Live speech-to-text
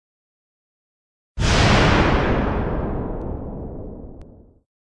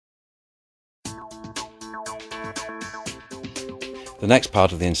The next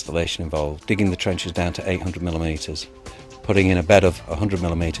part of the installation involved digging the trenches down to 800mm, putting in a bed of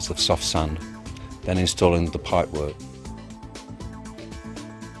 100mm of soft sand, then installing the pipework.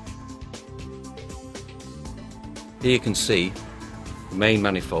 Here you can see the main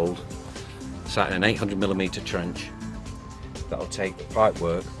manifold sat in an 800mm trench that will take the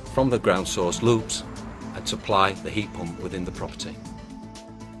pipework from the ground source loops and supply the heat pump within the property.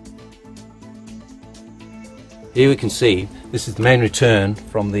 Here we can see this is the main return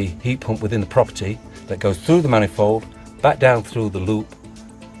from the heat pump within the property that goes through the manifold, back down through the loop,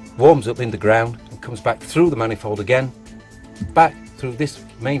 warms up in the ground and comes back through the manifold again, back through this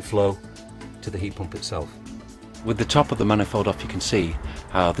main flow to the heat pump itself. With the top of the manifold off, you can see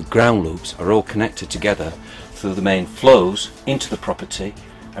how the ground loops are all connected together through the main flows into the property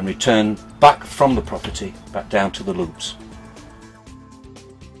and return back from the property back down to the loops.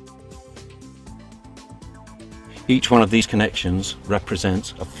 Each one of these connections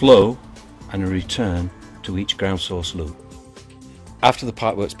represents a flow and a return to each ground source loop. After the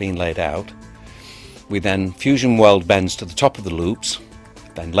pipework's been laid out, we then fusion weld bends to the top of the loops,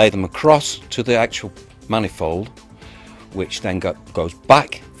 then lay them across to the actual manifold, which then goes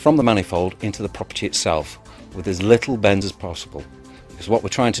back from the manifold into the property itself with as little bends as possible, because what we're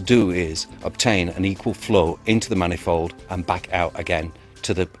trying to do is obtain an equal flow into the manifold and back out again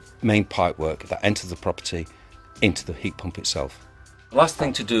to the main pipework that enters the property into the heat pump itself. The last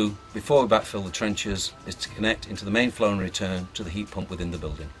thing to do before we backfill the trenches is to connect into the main flow and return to the heat pump within the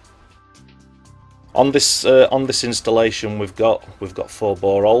building. On this installation we've got 4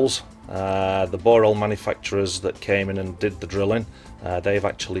 boreholes. The borehole manufacturers that came in and did the drilling, they've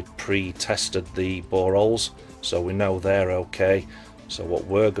actually pre-tested the boreholes, so we know they're okay. So what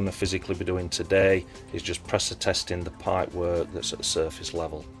we're going to physically be doing today is just pressure testing the pipework that's at the surface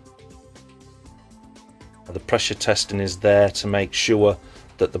level. The pressure testing is there to make sure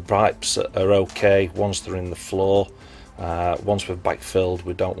that the pipes are okay once they're in the floor. Once we've backfilled,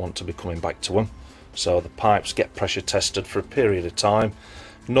 we don't want to be coming back to them. So the pipes get pressure tested for a period of time.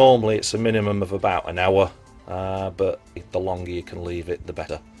 Normally it's a minimum of about an hour, but the longer you can leave it, the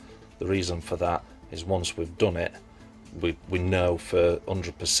better. The reason for that is once we've done it, we know for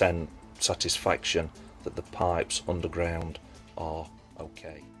 100% satisfaction that the pipes underground are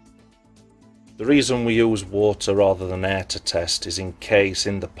okay. The reason we use water rather than air to test is in case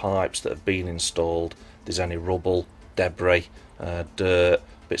in the pipes that have been installed there's any rubble, debris, dirt,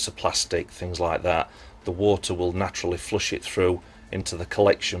 bits of plastic, things like that. The water will naturally flush it through into the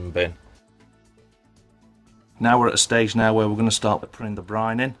collection bin. Now we're at a stage now where we're going to start putting the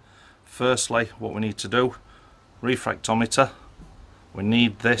brine in. Firstly, what we need to do, refractometer. We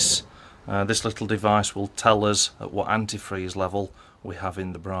need this. This little device will tell us at what antifreeze level we have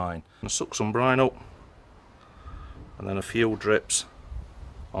in the brine. I'm going to suck some brine up and then a few drips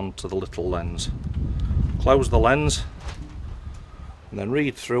onto the little lens. Close the lens and then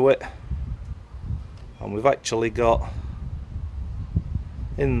read through it, and we've actually got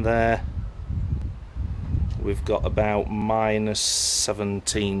in there, we've got about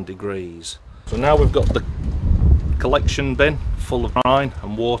 -17 degrees. So now we've got the collection bin full of brine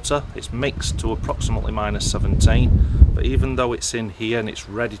and water. It's mixed to approximately -17, but even though it's in here and it's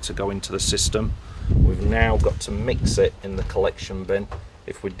ready to go into the system, we've now got to mix it in the collection bin.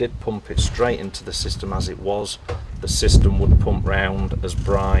 If we did pump it straight into the system as it was, the system would pump round as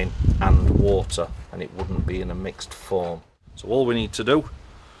brine and water and it wouldn't be in a mixed form. So all we need to do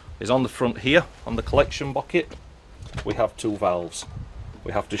is on the front here, on the collection bucket, we have 2 valves.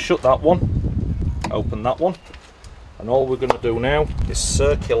 We have to shut that one, open that one, and all we're going to do now is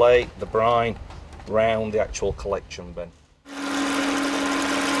circulate the brine round the actual collection bin.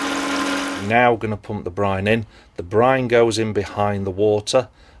 Now going to pump the brine in. The brine goes in behind the water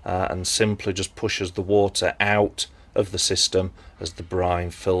and simply just pushes the water out of the system as the brine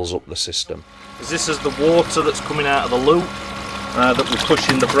fills up the system. This is the water that's coming out of the loop that we're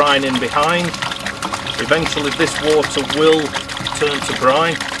pushing the brine in behind. Eventually this water will turn to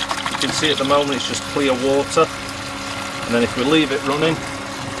brine. You can see at the moment it's just clear water, and then if we leave it running,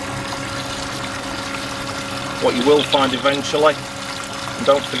 what you will find eventually, and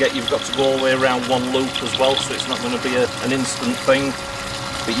don't forget you've got to go all the way around one loop as well, so it's not going to be an instant thing,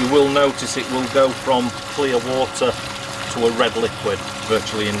 but you will notice it will go from clear water to a red liquid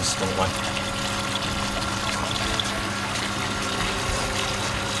virtually instantly.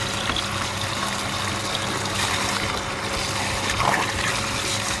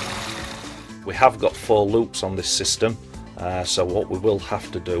 We have got 4 loops on this system, so what we will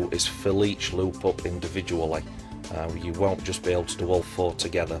have to do is fill each loop up individually. You won't just be able to do all 4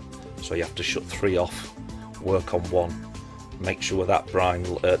 together, so you have to shut 3 off, work on 1, make sure that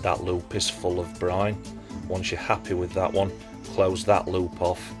that loop is full of brine. Once you're happy with that one, close that loop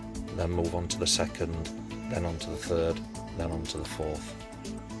off, then move on to the second, then on to the third, then on to the fourth.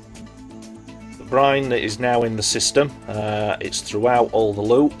 The brine is now in the system, it's throughout all the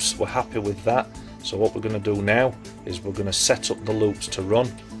loops, we're happy with that. So what we're going to do now is we're going to set up the loops to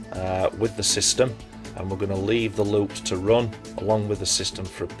run with the system, and we're going to leave the loops to run along with the system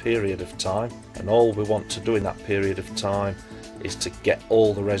for a period of time, and all we want to do in that period of time is to get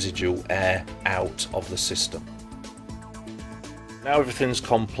all the residual air out of the system. Now everything's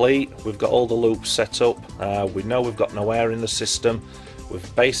complete, we've got all the loops set up, we know we've got no air in the system. We've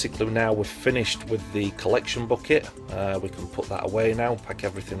finished with the collection bucket, we can put that away now, pack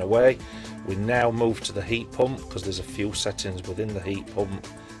everything away. We now move to the heat pump, because there's a few settings within the heat pump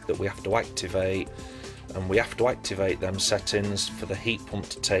that we have to activate, and we have to activate them settings for the heat pump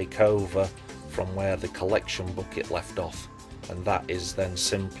to take over from where the collection bucket left off, and that is then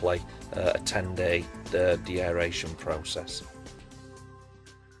simply a 10-day de-aeration process.